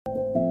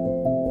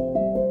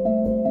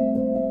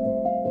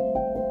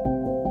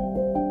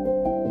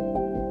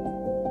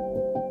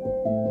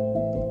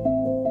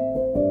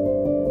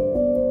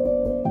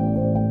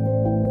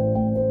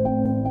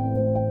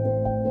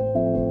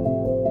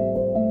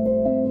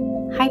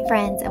Hi,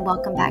 friends, and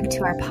welcome back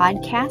to our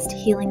podcast,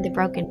 Healing the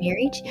Broken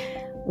Marriage.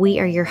 We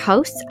are your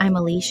hosts. I'm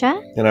Alicia.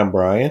 And I'm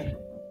Brian.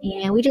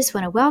 And we just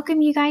want to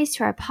welcome you guys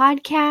to our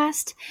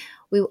podcast.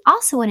 We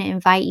also want to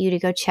invite you to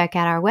go check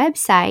out our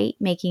website,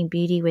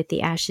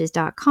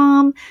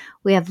 makingbeautywiththeashes.com.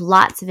 We have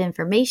lots of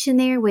information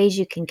there, ways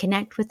you can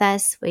connect with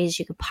us, ways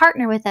you can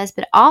partner with us,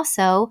 but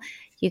also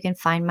you can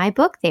find my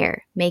book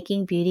there,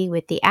 Making Beauty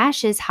with the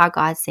Ashes, How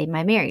God Saved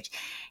My Marriage.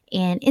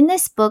 And in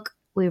this book,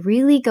 we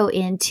really go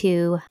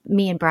into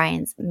me and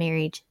Brian's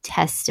marriage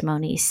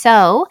testimony.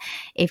 So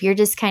if you're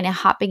just kind of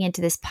hopping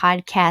into this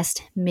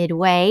podcast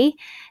midway,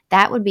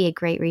 that would be a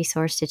great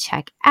resource to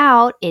check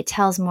out. It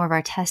tells more of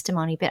our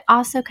testimony, but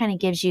also kind of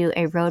gives you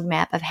a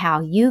roadmap of how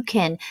you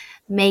can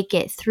make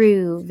it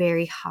through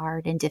very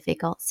hard and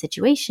difficult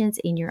situations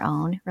in your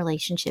own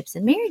relationships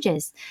and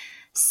marriages.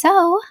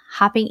 So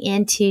hopping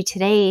into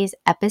today's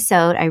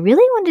episode, I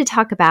really wanted to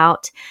talk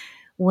about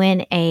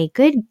when a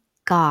good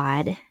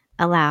God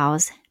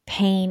allows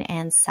pain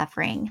and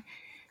suffering.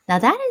 Now,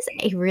 that is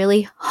a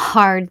really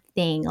hard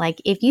thing.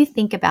 Like, if you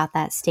think about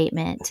that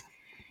statement,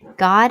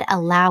 God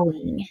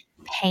allowing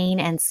pain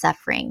and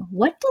suffering,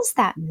 what does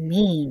that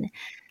mean?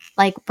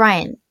 Like,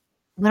 Brian,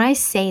 when I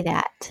say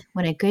that,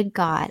 when a good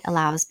God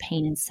allows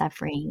pain and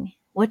suffering,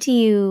 what do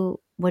you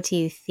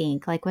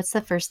think? Like, what's the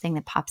first thing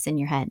that pops in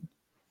your head?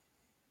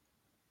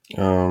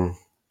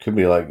 Could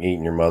be like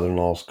eating your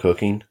mother-in-law's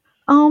cooking.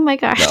 Oh my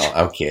gosh. No,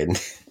 I'm kidding.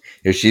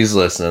 If she's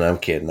listening, I'm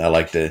kidding. I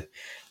like to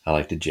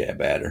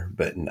jab at her,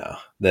 but no,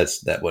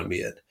 that wouldn't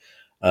be it.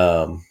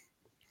 I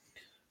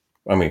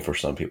mean, for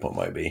some people it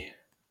might be,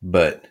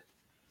 but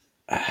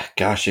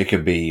gosh, it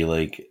could be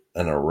like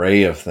an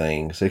array of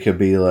things. It could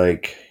be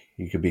like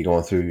you could be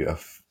going through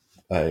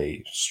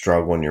a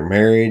struggle in your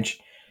marriage,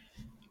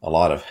 a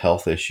lot of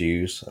health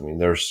issues. I mean,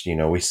 we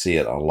see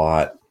it a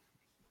lot.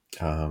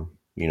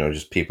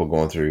 Just people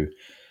going through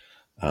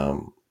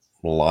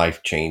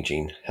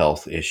life-changing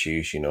health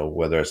issues,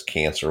 whether it's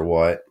cancer or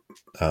what,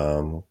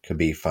 could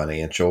be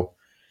financial,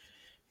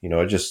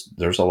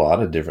 there's a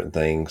lot of different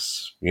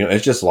things,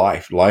 it's just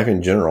life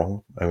in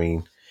general. I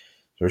mean,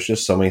 there's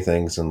just so many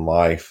things in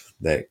life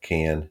that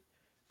can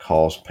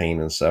cause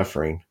pain and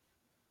suffering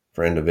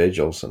for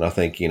individuals. And I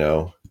think,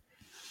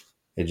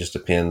 it just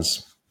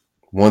depends.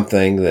 One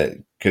thing that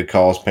could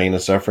cause pain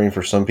and suffering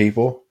for some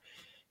people,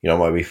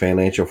 might be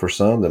financial for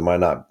some, that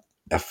might not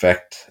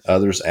affect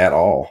others at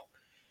all.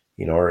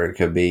 Or it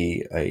could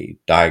be a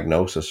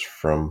diagnosis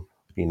from,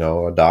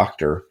 a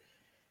doctor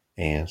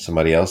and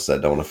somebody else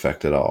that don't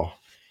affect it all.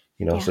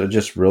 So it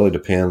just really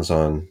depends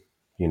on,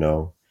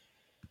 your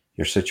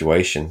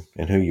situation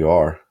and who you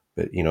are.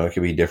 But, it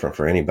could be different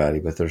for anybody,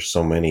 but there's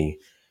so many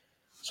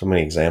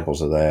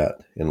examples of that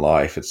in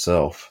life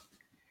itself.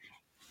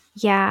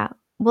 Yeah.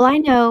 Well, I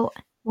know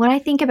when I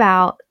think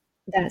about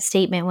that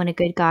statement, when a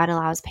good God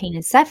allows pain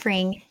and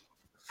suffering,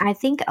 I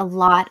think a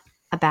lot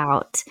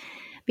about,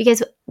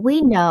 because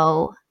we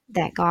know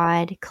that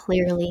God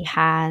clearly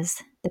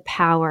has the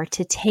power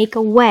to take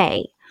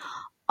away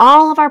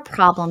all of our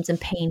problems and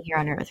pain here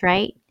on earth,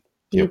 right?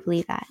 Do you Yep.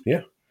 believe that?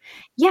 Yeah.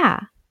 Yeah,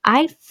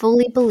 I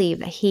fully believe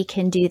that he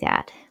can do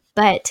that.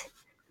 But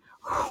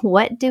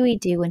what do we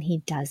do when he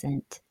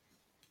doesn't?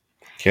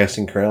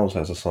 Casting Crowns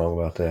has a song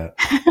about that.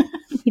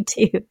 We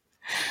do.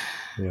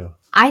 Yeah.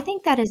 I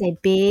think that is a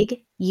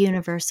big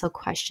universal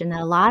question that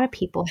a lot of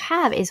people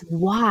have is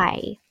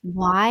why?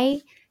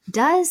 Why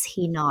does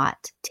he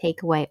not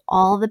take away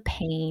all the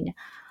pain,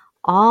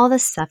 all the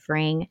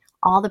suffering,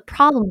 all the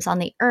problems on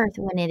the earth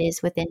when it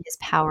is within his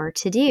power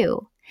to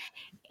do?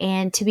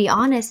 And to be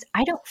honest,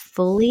 I don't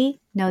fully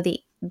know the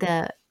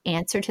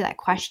answer to that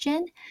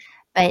question,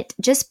 but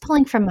just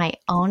pulling from my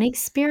own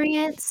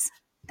experience,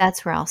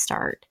 that's where I'll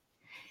start.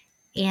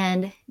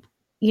 And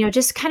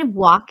just kind of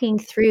walking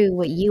through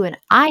what you and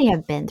I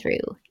have been through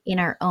in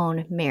our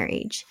own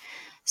marriage.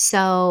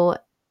 So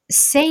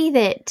say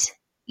that,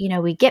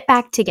 we get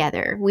back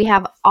together, we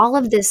have all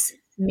of these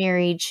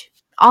marriage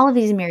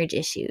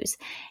issues.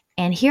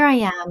 And here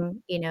I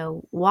am,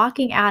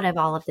 walking out of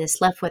all of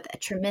this, left with a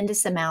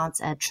tremendous amounts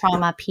of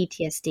trauma,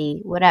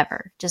 PTSD,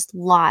 whatever, just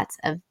lots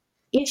of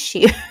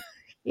issues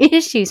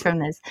from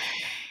this.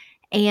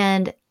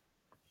 And,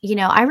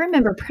 I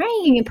remember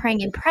praying and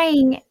praying and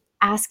praying,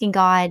 asking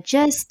God,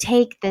 just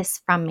take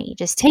this from me,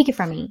 just take it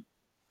from me.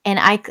 And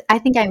I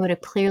think I would have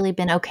clearly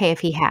been okay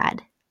if he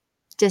had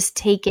just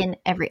taken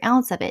every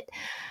ounce of it,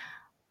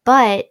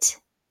 but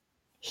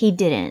he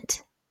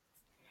didn't.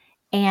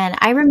 And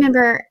I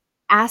remember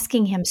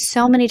asking him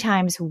so many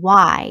times,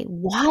 why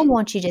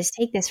won't you just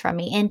take this from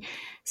me? And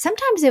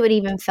sometimes it would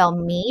even feel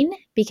mean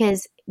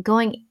because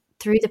going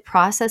through the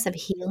process of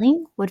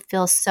healing would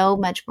feel so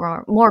much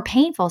more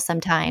painful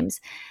sometimes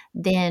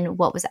than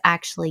what was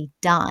actually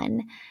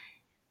done.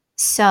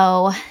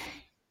 So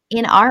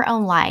in our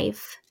own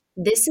life,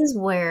 this is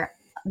my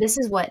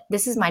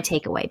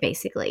takeaway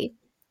basically,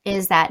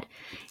 is that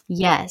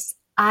yes,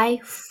 I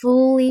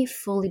fully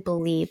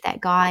believe that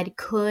God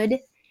could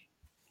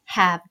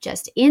have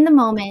just in the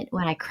moment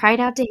when I cried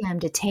out to him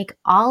to take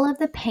all of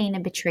the pain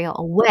and betrayal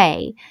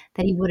away,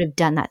 that he would have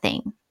done that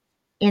thing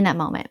in that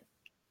moment.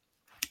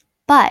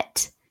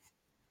 But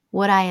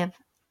would I have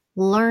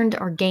learned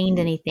or gained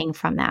anything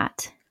from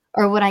that?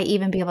 Or would I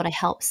even be able to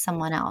help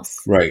someone else?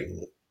 Right.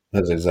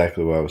 That's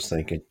exactly what I was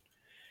thinking.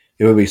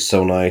 It would be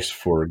so nice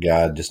for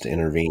God just to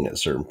intervene at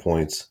certain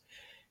points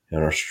in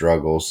our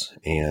struggles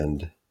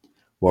and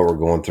what we're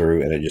going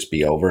through, and it just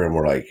be over. And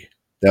we're like,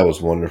 that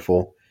was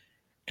wonderful.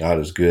 God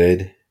is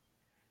good.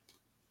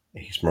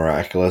 He's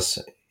miraculous.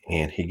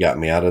 And He got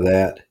me out of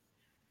that.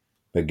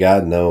 But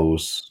God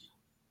knows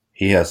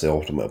He has the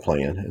ultimate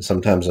plan. And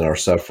sometimes in our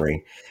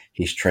suffering,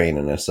 He's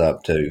training us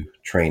up to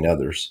train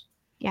others.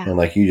 Yeah. And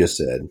like you just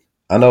said,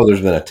 I know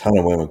there's been a ton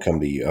of women come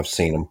to you. I've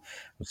seen them.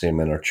 I've seen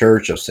them in our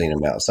church. I've seen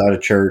them outside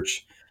of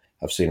church.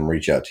 I've seen them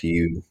reach out to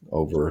you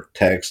over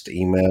text,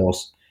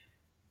 emails,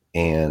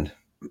 and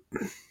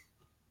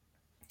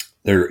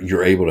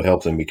you're able to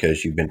help them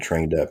because you've been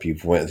trained up.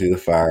 You've went through the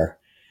fire.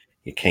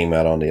 You came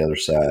out on the other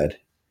side,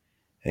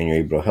 and you're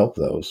able to help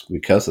those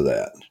because of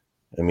that.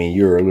 I mean,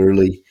 you're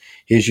literally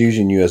He's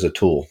using you as a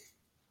tool.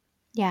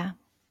 Yeah.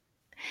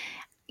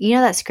 You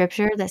know that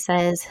scripture that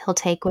says he'll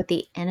take what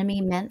the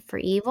enemy meant for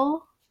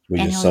evil We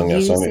and just he'll sung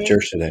that song use at it.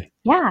 church today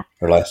Yeah.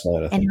 or last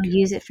night, I And think. he'll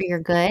use it for your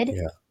good.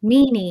 Yeah,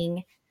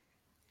 Meaning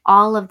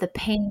all of the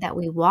pain that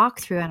we walked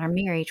through in our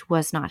marriage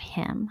was not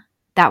him.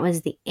 That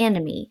was the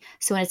enemy.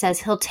 So when it says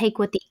he'll take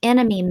what the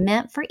enemy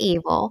meant for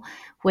evil,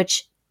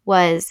 which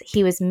was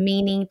he was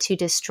meaning to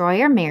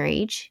destroy our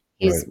marriage,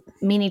 he was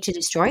right, meaning to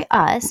destroy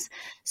us.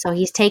 So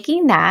he's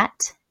taking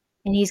that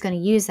and he's going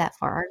to use that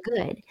for our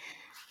good.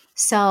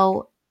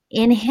 So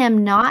in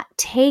him not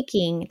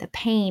taking the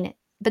pain,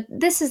 but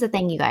this is the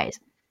thing, you guys,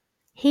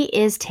 he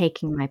is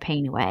taking my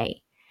pain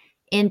away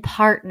in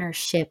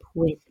partnership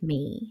with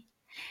me.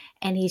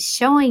 And he's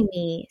showing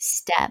me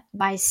step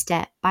by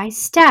step by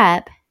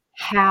step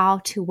how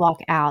to walk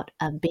out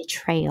of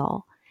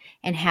betrayal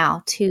and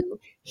how to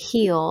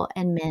heal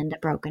and mend a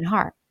broken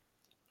heart.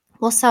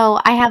 Well, so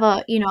I have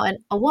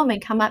a woman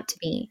come up to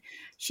me.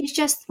 She's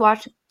just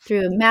walked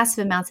through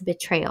massive amounts of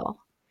betrayal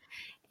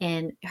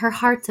and her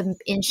heart's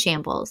in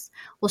shambles.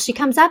 Well, she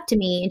comes up to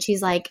me and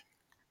she's like,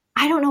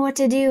 I don't know what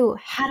to do.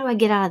 How do I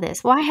get out of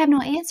this? Well, I have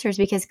no answers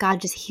because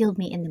God just healed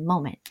me in the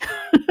moment.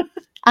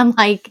 I'm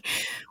like,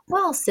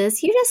 well,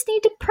 sis, you just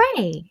need to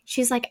pray.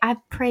 She's like,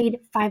 I've prayed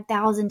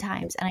 5,000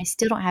 times and I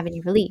still don't have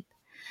any relief.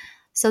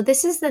 So,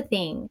 this is the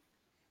thing.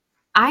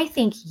 I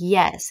think,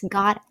 yes,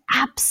 God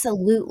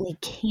absolutely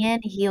can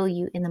heal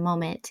you in the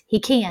moment. He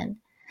can.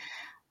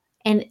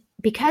 And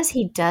because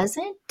He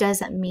doesn't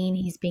mean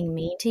He's being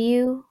mean to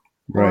you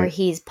or right,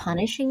 He's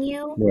punishing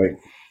you. right,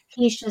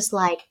 He's just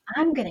like,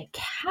 I'm going to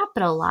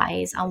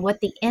capitalize on what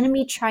the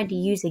enemy tried to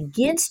use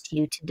against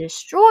you to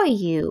destroy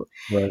you.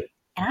 right,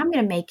 And I'm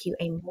going to make you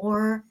a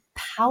more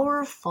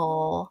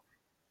powerful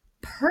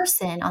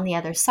person on the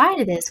other side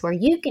of this, where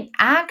you can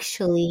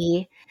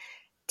actually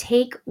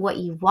take what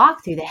you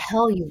walk through, the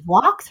hell you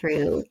walk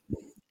through,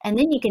 and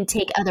then you can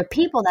take other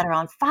people that are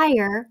on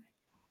fire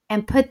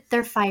and put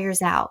their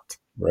fires out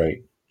right.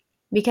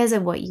 because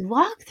of what you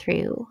walk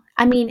through.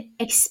 I mean,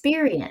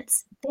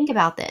 experience. Think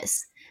about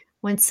this.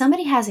 When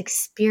somebody has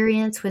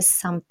experience with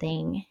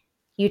something,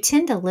 you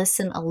tend to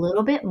listen a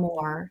little bit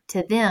more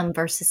to them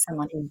versus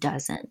someone who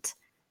doesn't.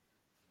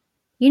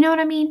 You know what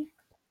I mean?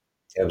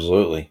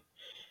 Absolutely.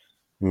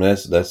 I mean,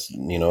 that's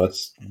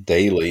it's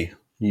daily.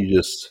 You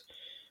just,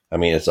 I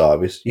mean, it's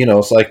obvious.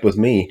 It's like with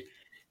me.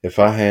 If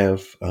I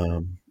have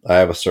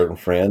a certain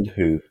friend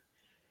who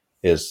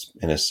is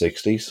in his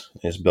 60s,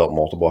 has built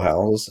multiple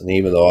houses, and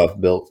even though I've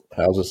built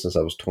houses since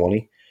I was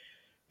 20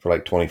 for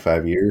like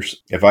 25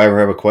 years, if I ever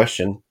have a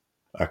question,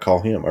 I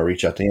call him. I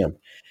reach out to him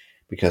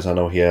because I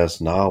know he has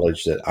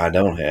knowledge that I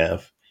don't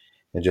have.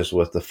 And just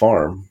with the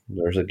farm,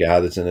 there's a guy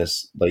that's in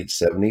his late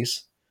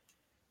 70s.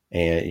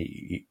 And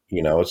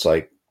it's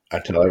like I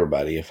tell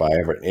everybody, if I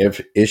ever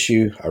have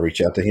issue, I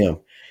reach out to him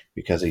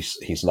because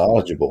he's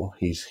knowledgeable.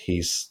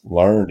 He's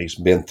learned. He's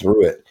been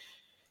through it.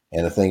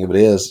 And the thing of it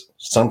is,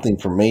 something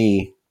for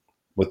me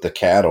with the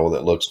cattle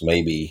that looks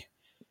maybe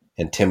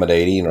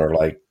intimidating, or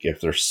like if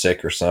they're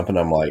sick or something,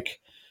 I'm like,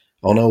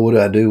 oh no, what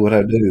do I do? What do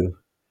I do?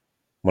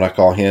 When I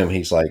call him,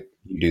 he's like,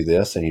 you do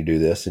this and you do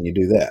this and you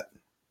do that,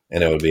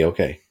 and it would be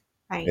okay.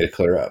 Right. It'd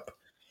clear up.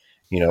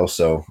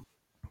 So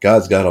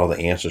God's got all the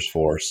answers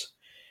for us.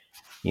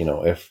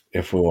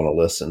 If we want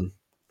to listen.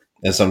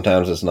 And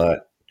sometimes it's not,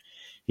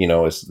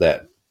 it's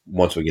that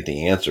once we get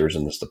the answers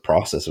and it's the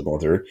process of going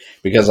through.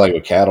 Because like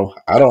with cattle,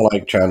 I don't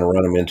like trying to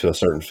run them into a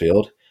certain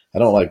field. I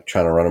don't like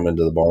trying to run them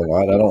into the barn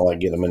lot. I don't like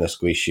getting them in a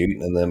squeeze chute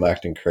and them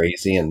acting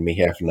crazy and me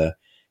having to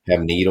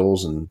have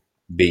needles and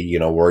be,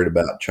 worried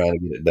about trying to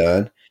get it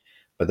done.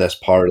 But that's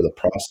part of the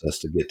process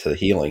to get to the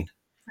healing.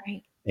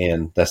 Right.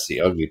 And that's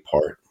the ugly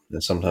part.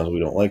 And sometimes we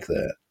don't like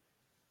that.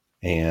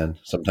 And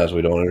sometimes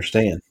we don't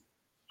understand.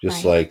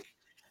 Just Right. like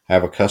I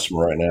have a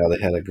customer right now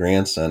that had a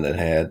grandson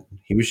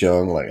he was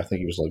young, like I think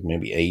he was like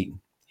maybe 8.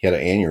 He had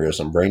an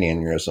aneurysm, brain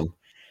aneurysm,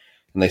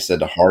 And they said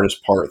the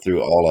hardest part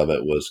through all of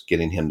it was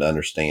getting him to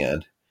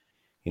understand.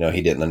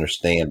 He didn't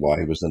understand why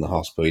he was in the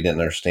hospital. He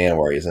didn't understand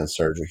why he was in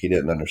surgery. He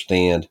didn't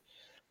understand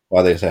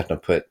why they was having to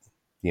put,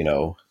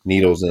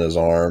 needles in his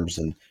arms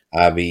and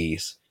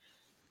IVs.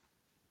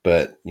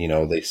 But,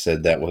 they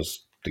said that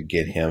was to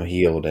get him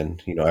healed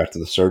and, after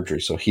the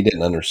surgery. So he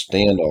didn't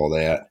understand all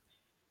that,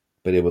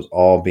 but it was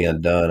all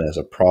being done as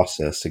a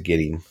process to get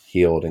him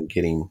healed and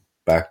get him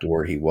back to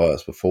where he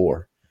was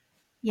before.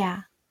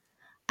 Yeah.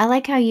 I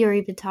like how you're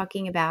even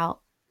talking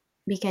about,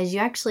 because you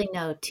actually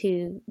know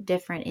two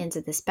different ends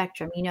of the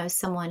spectrum. You know,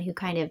 someone who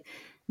kind of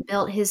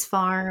built his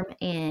farm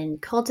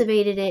and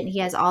cultivated it, and he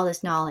has all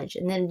this knowledge.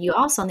 And then you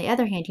also, on the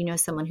other hand, you know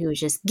someone who was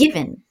just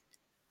given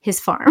his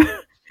farm.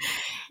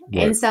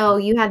 Right. And so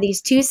you have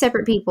these two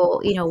separate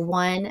people. You know,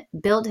 one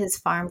built his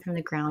farm from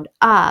the ground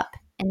up,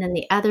 and then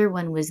the other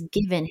one was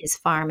given his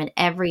farm and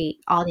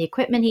all the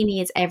equipment he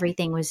needs,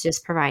 everything was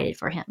just provided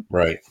for him.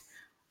 Right.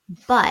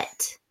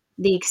 But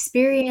the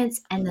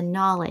experience and the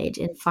knowledge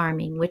in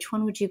farming, which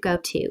one would you go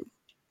to?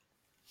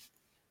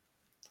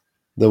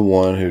 The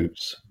one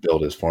who's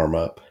built his farm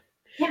up.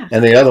 Yeah.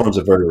 And the other one's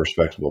a very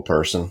respectable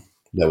person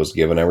that was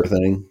given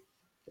everything.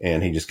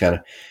 And he just kind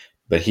of,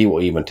 but he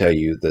will even tell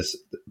you this,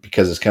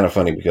 because it's kind of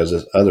funny, because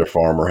this other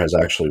farmer has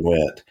actually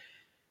went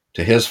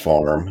to his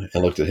farm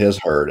and looked at his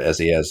herd as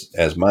he has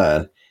as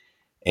mine.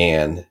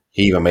 And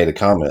he even made a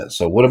comment.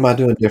 So what am I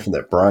doing different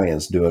that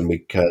Brian's doing?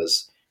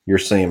 Because you're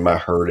saying my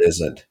herd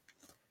isn't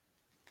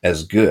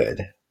as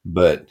good,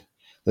 but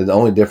the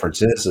only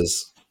difference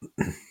is,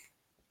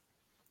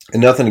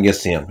 and nothing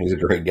against him. He's a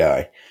great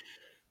guy,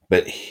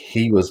 but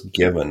he was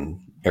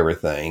given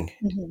everything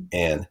Mm-hmm.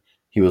 and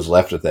he was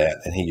left with that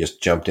and he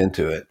just jumped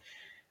into it.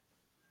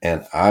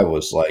 And I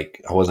was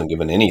like, I wasn't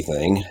given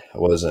anything.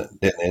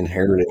 Didn't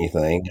inherit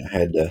anything. I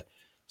had to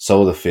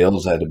sow the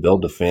fields. I had to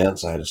build the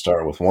fence. I had to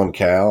start with one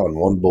cow and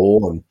one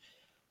bull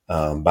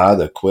and buy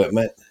the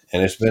equipment.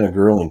 And it's been a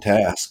grueling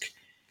task.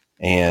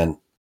 And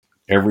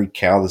every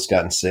cow that's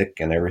gotten sick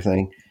and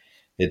everything,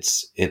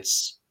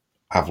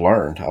 I've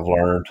learned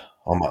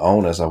on my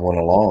own as I went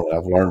along.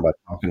 I've learned by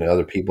talking to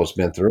other people that's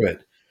been through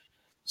it.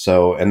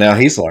 So, and now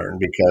he's learned,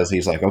 because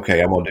he's like,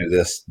 okay, I'm going to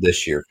do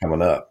this year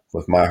coming up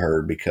with my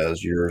herd,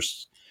 because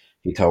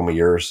he told me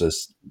yours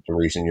is the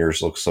reason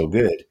yours looks so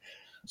good.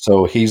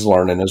 So he's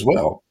learning as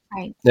well.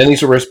 Right. And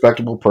he's a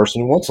respectable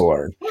person who wants to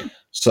learn.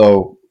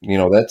 So,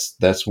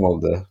 that's one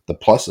of the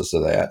pluses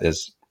of that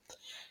is,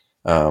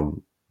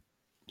 um,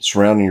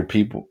 surrounding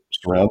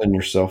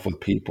yourself with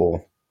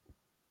people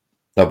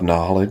of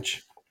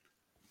knowledge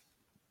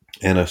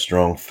and a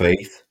strong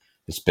faith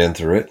that's been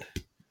through it.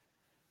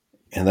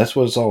 And that's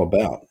what it's all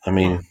about. I Yeah.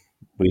 mean,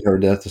 we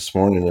heard that this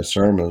morning in the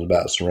sermon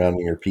about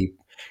surrounding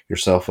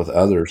yourself with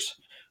other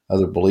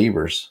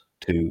believers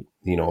to,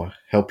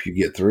 help you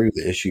get through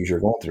the issues you're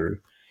going through.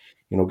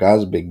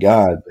 God's a big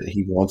God, but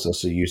he wants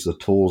us to use the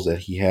tools that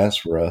he has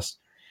for us.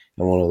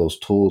 And one of those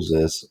tools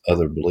is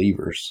other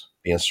believers,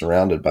 being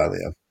surrounded by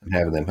them and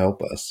having them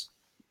help us.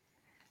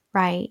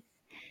 Right.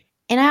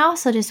 And I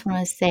also just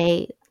want to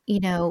say,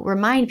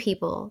 remind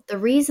people the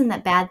reason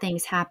that bad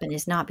things happen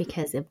is not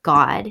because of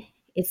God.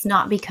 It's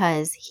not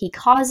because he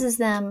causes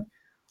them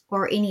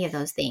or any of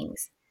those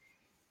things.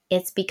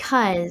 It's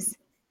because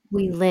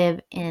we live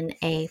in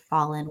a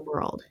fallen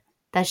world.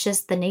 That's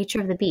just the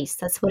nature of the beast.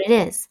 That's what it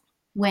is.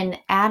 When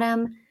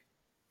Adam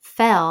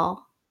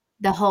fell,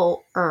 the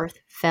whole earth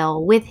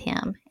fell with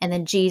him. And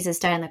then Jesus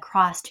died on the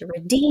cross to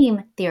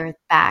redeem the earth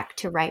back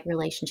to right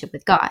relationship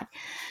with God.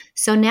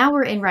 So now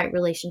we're in right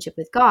relationship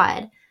with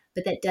God,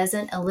 but that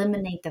doesn't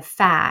eliminate the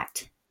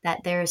fact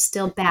that there are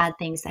still bad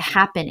things that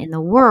happen in the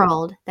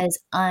world that is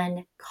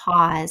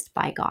uncaused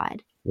by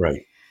God.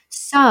 Right.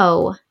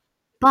 So,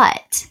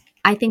 but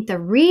I think the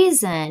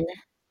reason,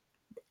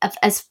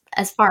 as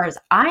far as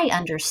I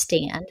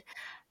understand,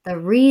 the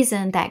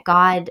reason that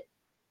God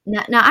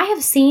now, I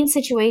have seen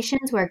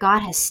situations where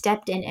God has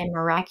stepped in and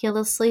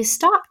miraculously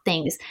stopped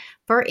things.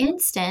 For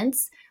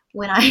instance,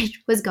 when I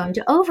was going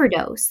to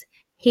overdose,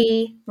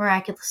 he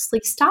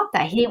miraculously stopped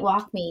that. He didn't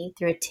walk me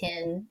through a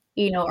 10,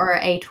 or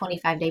a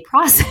 25-day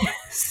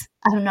process.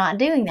 I'm not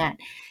doing that.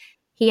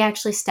 He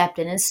actually stepped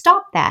in and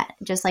stopped that.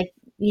 Just like,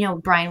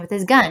 Brian with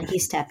his gun, he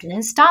stepped in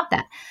and stopped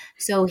that.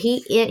 So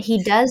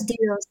he does do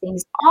those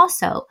things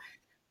also.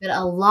 But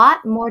a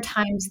lot more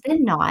times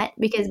than not,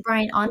 because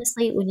Brian,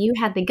 honestly, when you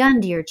had the gun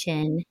to your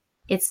chin,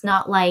 it's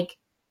not like,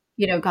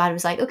 God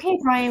was like, okay,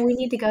 Brian, we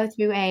need to go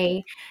through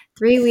a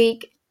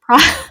 3-week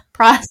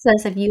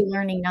process of you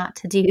learning not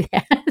to do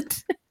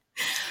that.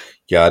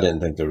 Yeah, I didn't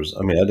think there was.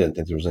 I mean, I didn't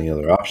think there was any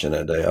other option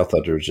that day. I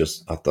thought there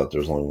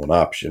was only one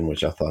option,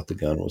 which I thought the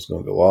gun was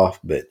going to go off,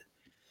 but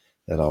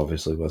that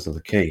obviously wasn't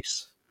the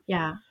case.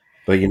 Yeah.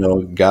 But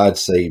God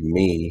saved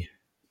me.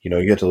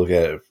 You have to look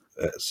at it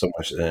so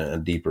much in a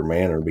deeper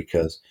manner,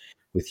 because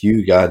with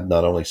you, God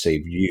not only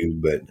saved you,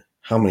 but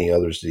how many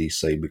others did he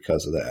save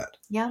because of that?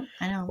 Yeah,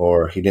 I know.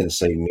 Or he didn't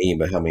save me,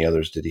 but how many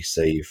others did he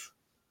save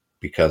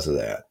because of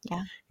that?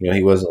 Yeah.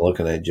 He wasn't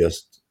looking at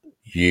just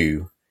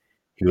you.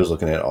 He was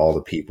looking at all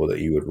the people that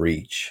you would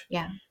reach.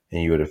 Yeah.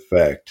 and you would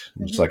affect,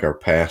 just Mhm. like our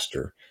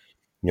pastor.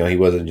 He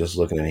wasn't just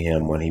looking at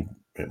him when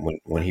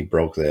he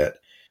broke that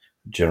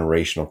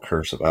generational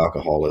curse of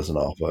alcoholism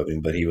off of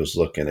him, but he was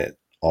looking at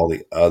all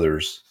the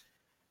others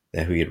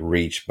that he had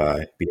reached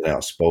by being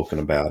outspoken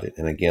about it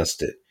and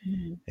against it.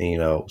 Mhm.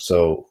 And,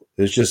 so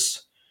it's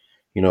just,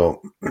 you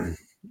know,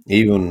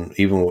 even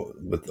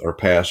with our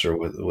pastor,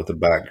 with the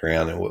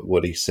background and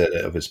what he said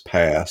of his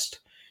past,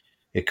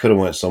 it could have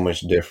went so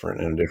much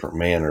different in a different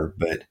manner,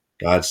 but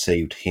God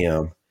saved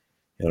him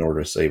in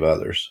order to save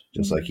others,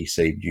 just like Mhm. he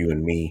saved you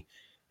and me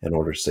in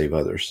order to save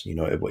others.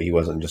 He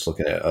wasn't just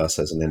looking at us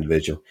as an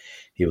individual.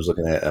 He was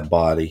looking at a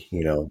body,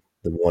 the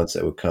ones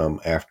that would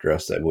come after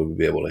us that would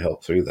be able to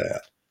help through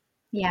that.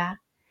 Yeah.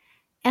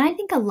 And I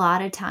think a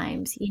lot of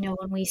times,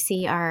 when we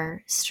see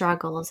our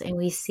struggles and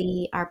we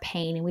see our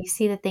pain and we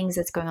see the things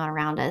that's going on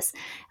around us,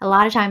 a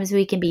lot of times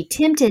we can be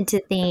tempted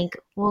to think,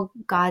 well,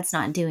 God's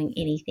not doing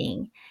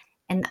anything.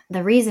 And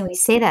the reason we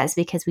say that is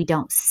because we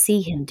don't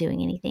see Him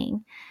doing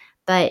anything.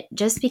 But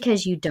just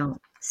because you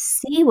don't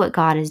see what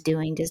God is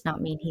doing does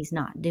not mean He's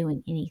not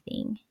doing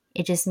anything.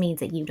 It just means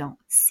that you don't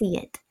see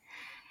it.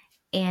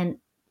 And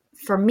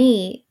for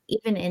me,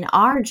 even in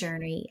our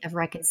journey of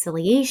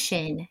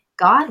reconciliation,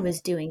 God was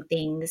doing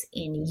things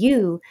in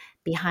you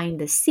behind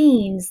the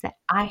scenes that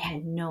I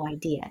had no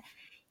idea.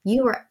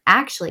 You were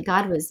actually,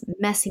 God was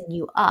messing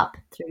you up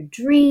through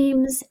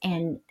dreams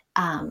and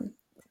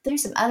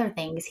there's some other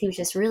things. He was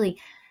just really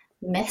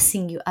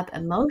messing you up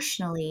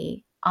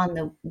emotionally on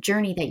the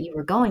journey that you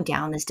were going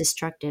down, this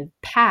destructive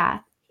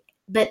path.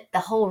 But the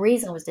whole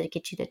reason was to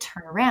get you to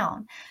turn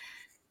around.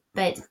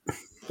 But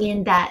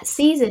in that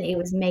season, it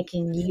was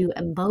making you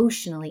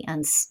emotionally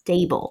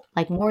unstable,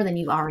 like more than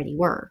you already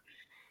were.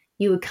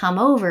 You would come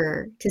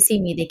over to see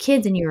me, the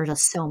kids, and you were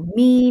just so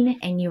mean,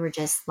 and you were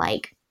just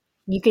like,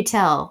 you could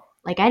tell,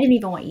 like, I didn't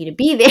even want you to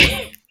be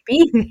there,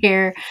 be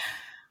there.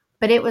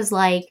 But it was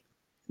like,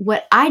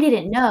 what I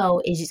didn't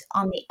know is just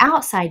on the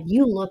outside,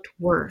 you looked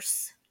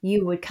worse.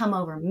 You would come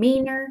over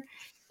meaner,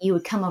 you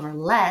would come over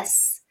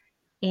less.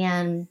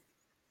 And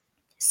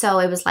so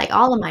it was like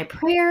all of my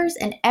prayers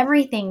and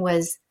everything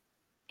was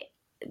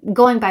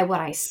going by what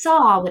I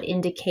saw would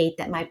indicate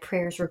that my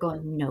prayers were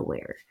going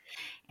nowhere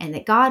and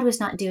that God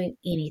was not doing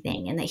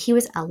anything and that He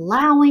was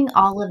allowing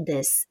all of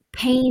this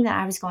pain that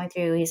I was going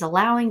through. He's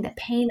allowing the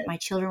pain that my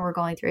children were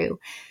going through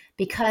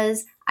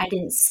because I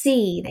didn't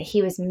see that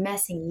He was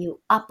messing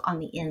you up on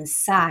the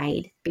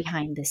inside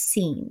behind the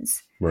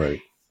scenes. Right.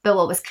 But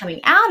what was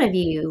coming out of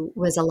you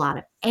was a lot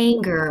of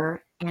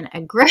anger and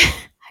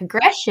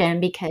aggression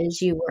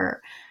because you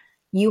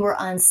were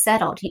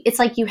unsettled. It's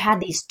like you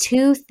had these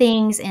two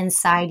things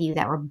inside you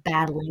that were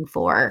battling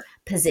for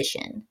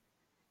position.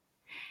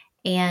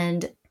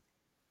 And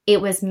it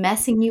was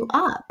messing you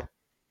up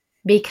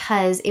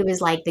because it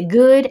was like the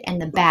good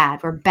and the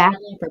bad were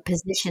battling for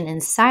position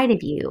inside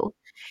of you.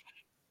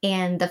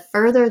 And the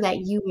further that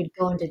you would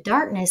go into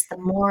darkness, the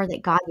more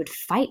that God would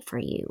fight for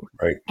you.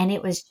 Right. And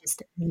it was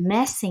just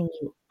messing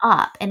you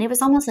up. And it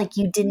was almost like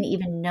you didn't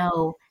even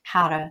know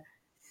how to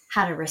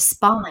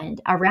respond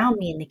around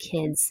me and the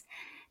kids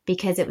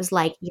because it was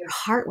like your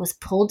heart was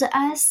pulled to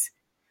us,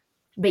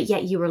 but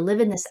yet you were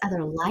living this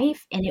other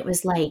life. And it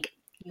was like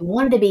you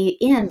wanted to be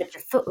in, but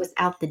your foot was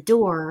out the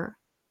door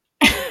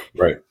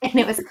Right. and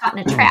it was caught in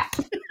a trap,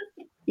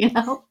 you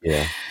know?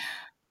 Yeah.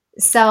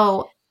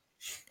 So,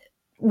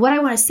 what I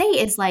want to say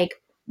is like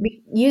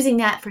using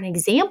that for an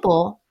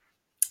example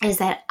is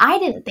that I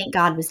didn't think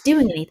God was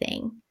doing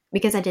anything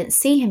because I didn't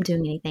see Him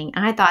doing anything.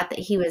 And I thought that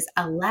He was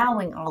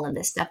allowing all of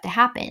this stuff to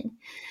happen.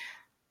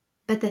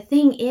 But the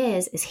thing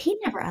is He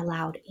never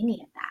allowed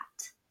any of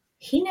that.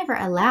 He never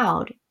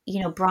allowed,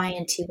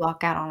 Brian to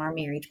walk out on our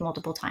marriage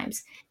multiple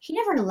times. He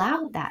never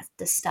allowed that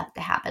the stuff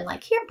to happen.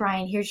 Like, here,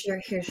 Brian, here's your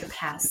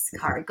pass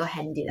card. Go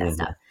ahead and do that Hmm.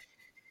 stuff.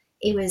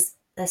 It was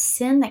the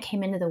sin that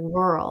came into the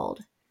world.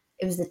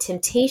 It was the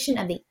temptation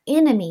of the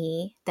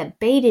enemy that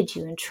baited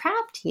you and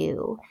trapped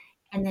you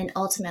and then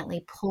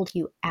ultimately pulled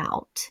you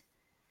out.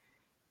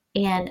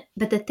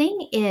 But the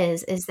thing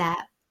is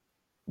that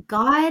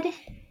God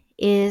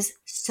is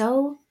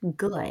so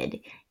good,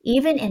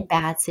 even in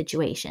bad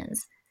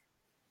situations.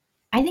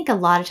 I think a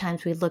lot of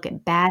times we look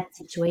at bad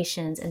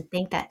situations and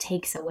think that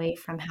takes away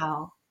from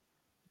how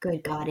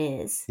good God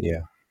is.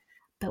 Yeah.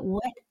 But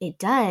what it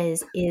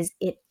does is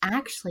it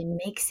actually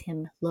makes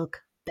Him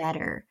look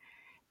better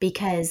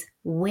because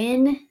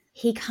when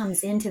He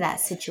comes into that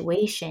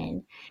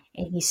situation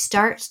and He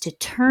starts to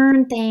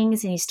turn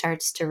things and He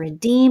starts to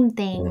redeem Hmm.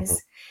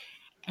 things,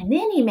 and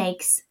then He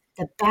makes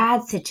the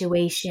bad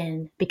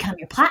situation become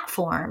your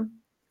platform,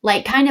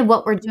 like kind of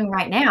what we're doing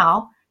right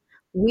now.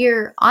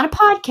 We're on a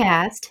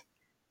podcast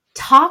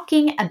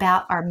talking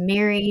about our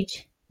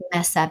marriage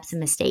mess ups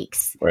and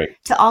mistakes Right.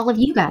 to all of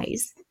you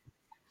guys.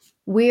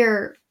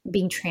 We're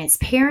being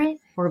transparent,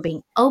 we're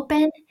being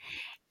open,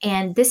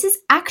 and this is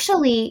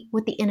actually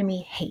what the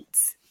enemy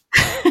hates.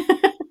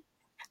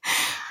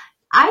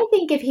 I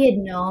think if he had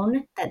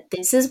known that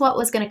this is what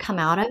was going to come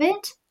out of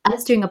it,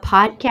 us doing a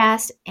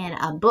podcast and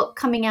a book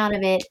coming out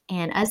of it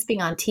and us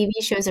being on TV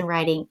shows and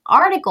writing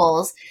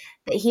articles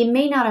that he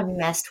may not have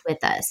messed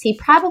with us. He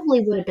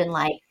probably would have been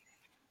like,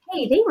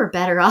 hey, they were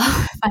better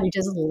off if I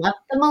just left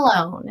them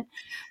alone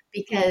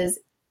because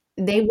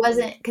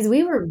because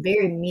we were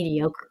very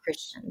mediocre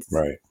Christians.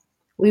 Right.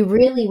 We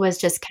really was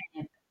just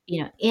kind of,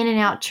 in and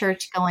out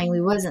church going.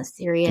 We wasn't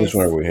serious. Just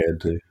whenever we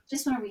had to.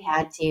 Just whenever we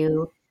had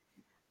to.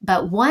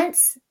 But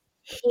once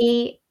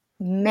he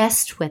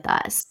messed with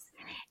us,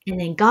 and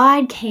then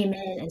God came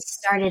in and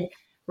started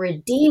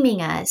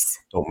redeeming us.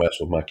 Don't mess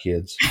with my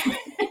kids.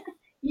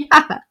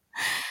 Yeah.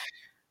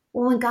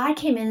 Well, when God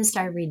came in and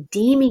started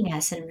redeeming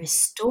us and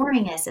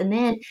restoring us, and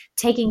then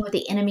taking what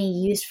the enemy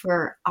used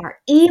for our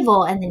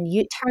evil and then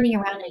turning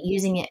around and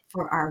using it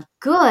for our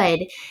good,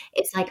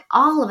 it's like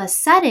all of a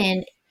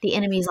sudden the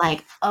enemy's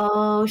like,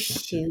 oh,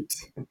 shoot.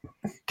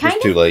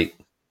 It's too late.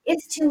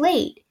 It's too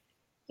late.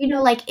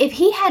 Like if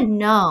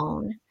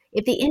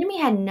the enemy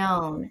had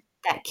known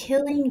that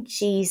killing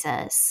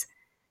Jesus,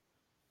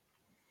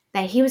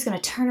 that he was going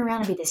to turn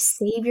around and be the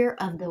savior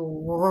of the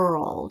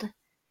world,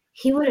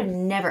 he would have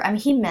never,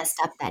 he messed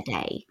up that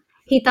day.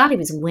 He thought he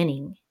was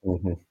winning.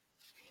 Mm-hmm. Do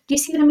you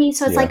see what I mean?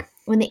 So it's like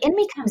when the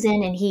enemy comes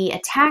in and he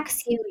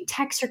attacks you, he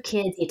attacks your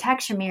kids, he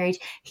attacks your marriage,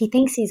 he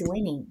thinks he's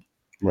winning.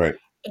 Right.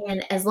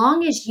 And as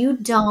long as you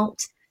don't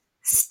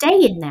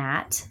stay in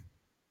that,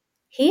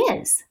 he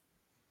is.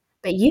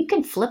 But you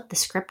can flip the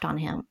script on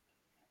him.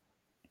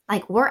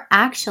 Like we're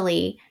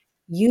actually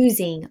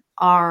using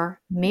our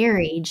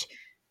marriage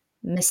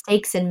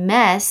mistakes and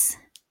mess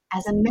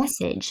as a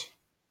message,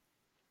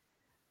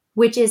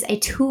 which is a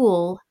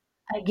tool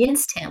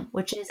against him,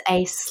 which is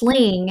a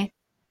sling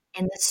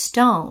in the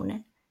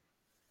stone,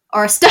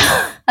 or a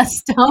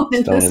stone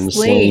in the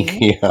sling.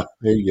 Yeah,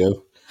 there you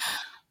go.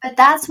 But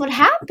that's what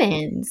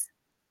happens.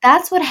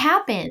 That's what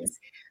happens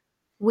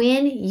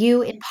when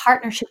you in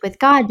partnership with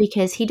God,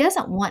 because he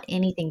doesn't want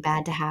anything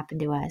bad to happen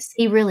to us.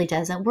 He really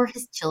doesn't. We're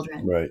his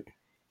children. Right.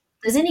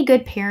 Does any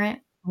good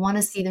parent want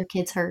to see their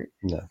kids hurt?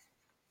 No.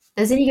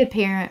 Does any good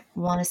parent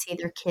want to see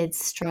their kids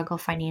struggle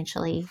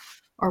financially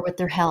or with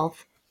their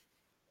health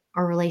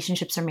or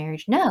relationships or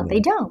marriage? No, they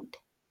don't.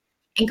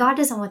 And God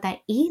doesn't want that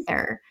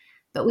either.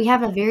 But we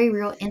have a very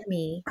real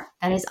enemy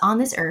that is on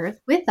this earth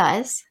with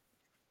us.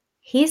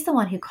 He's the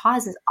one who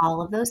causes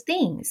all of those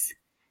things.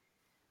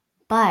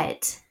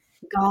 But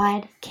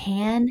God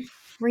can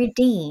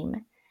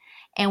redeem.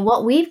 And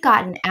what we've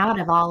gotten out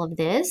of all of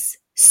this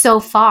so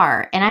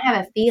far, and I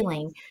have a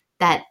feeling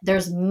that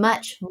there's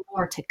much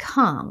more to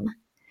come,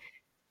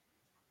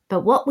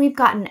 but what we've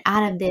gotten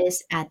out of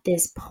this at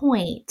this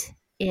point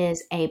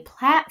is a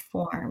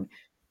platform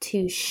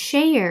to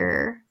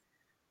share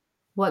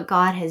what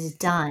God has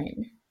done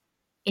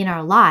in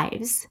our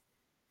lives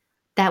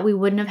that we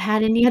wouldn't have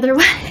had any other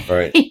way.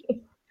 Right.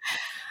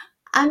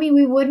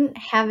 We wouldn't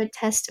have a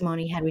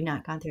testimony had we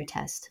not gone through a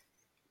test.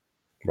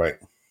 Right.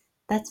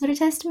 That's what a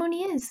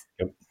testimony is.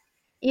 Yep.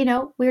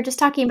 We were just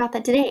talking about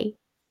that today.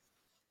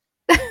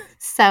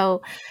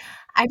 So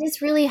I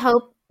just really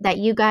hope that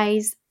you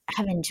guys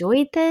have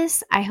enjoyed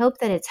this. I hope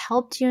that it's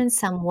helped you in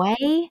some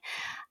way.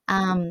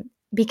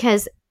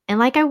 Because, and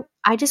like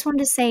I just wanted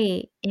to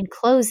say in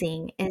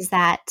closing, is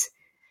that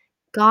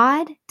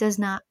God does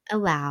not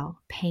allow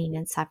pain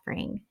and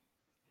suffering.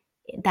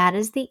 That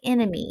is the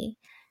enemy.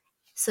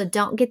 So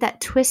don't get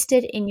that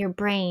twisted in your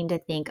brain to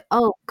think,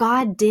 oh,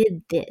 God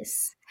did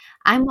this.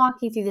 I'm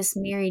walking through this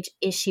marriage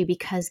issue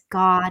because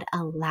God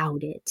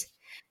allowed it.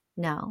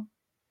 No,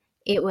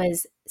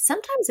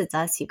 sometimes it's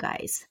us, you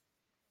guys.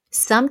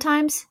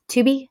 Sometimes,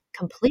 to be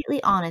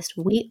completely honest,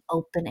 we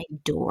open a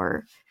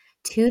door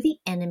to the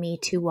enemy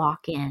to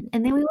walk in,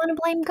 and then we want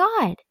to blame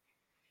God.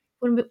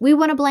 We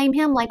want to blame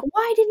him, like,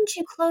 why didn't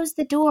you close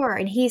the door?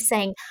 And he's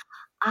saying,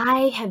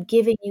 I have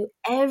given you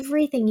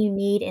everything you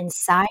need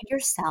inside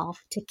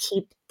yourself to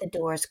keep the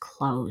doors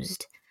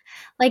closed.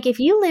 Like if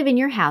you live in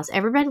your house,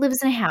 everybody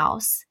lives in a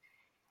house,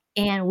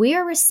 and we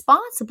are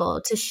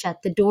responsible to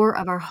shut the door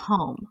of our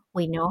home.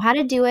 We know how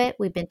to do it.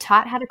 We've been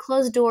taught how to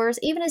close doors.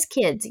 Even as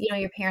kids,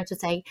 your parents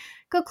would say,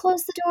 go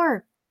close the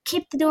door,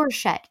 keep the door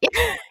shut.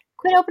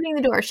 Quit opening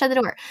the door, shut the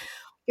door.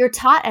 You're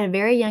taught at a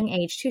very young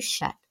age to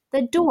shut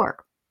the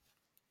door.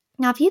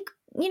 Now, if you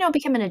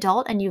become an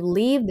adult and you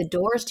leave the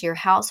doors to your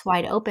house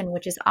wide open,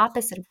 which is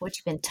opposite of what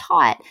you've been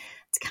taught,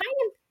 it's kind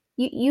of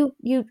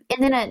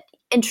and then an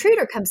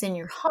intruder comes in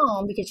your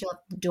home because you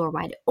left the door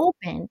wide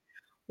open.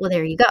 Well,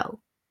 there you go.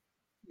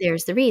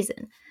 There's the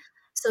reason.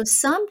 So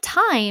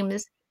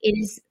sometimes it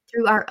is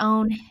through our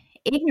own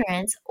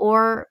ignorance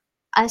or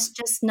us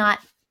just not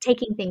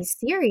taking things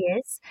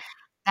serious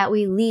that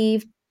we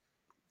leave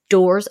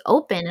doors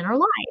open in our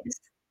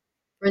lives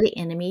for the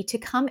enemy to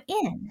come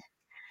in.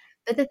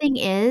 But the thing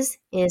is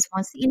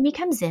once the enemy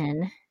comes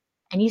in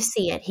and you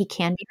see it, he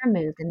can be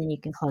removed and then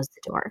you can close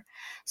the door.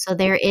 So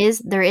there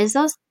is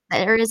also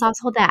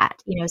that,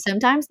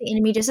 sometimes the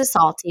enemy just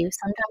assaults you.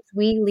 Sometimes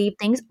we leave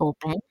things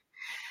open,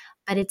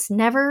 but it's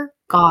never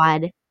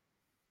God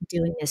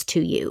doing this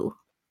to you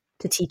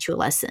to teach you a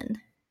lesson.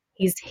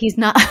 He's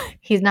not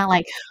he's not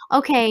like,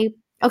 okay,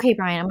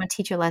 Brian, I'm going to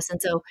teach you a lesson.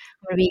 So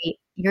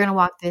you're going to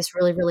walk through this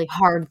really, really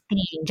hard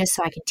thing just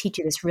so I can teach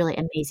you this really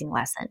amazing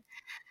lesson.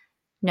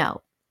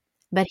 No,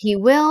 but he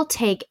will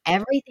take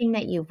everything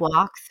that you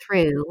walk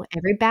through,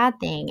 every bad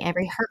thing,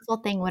 every hurtful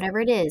thing, whatever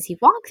it is you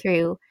walk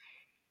through,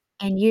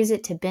 and use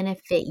it to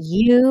benefit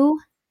you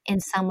in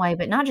some way,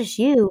 but not just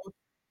you,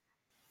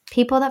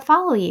 people that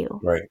follow you.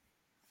 Right.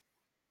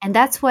 And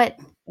that's what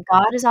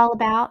God is all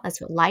about. That's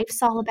what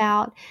life's all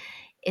about,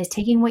 is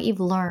taking what you've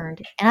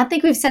learned. And I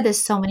think we've said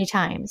this so many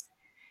times.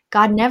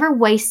 God never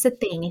wastes a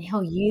thing, and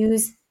he'll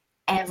use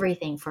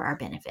everything for our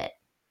benefit.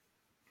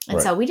 And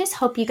Right. so we just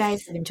hope you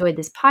guys have enjoyed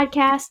this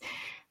podcast.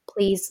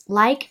 Please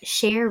like,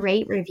 share,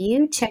 rate,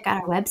 review. Check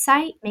out our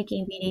website,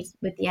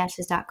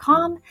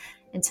 makingbeautywiththeashes.com.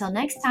 Until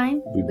next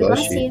time, We we bless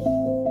bless you.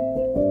 you.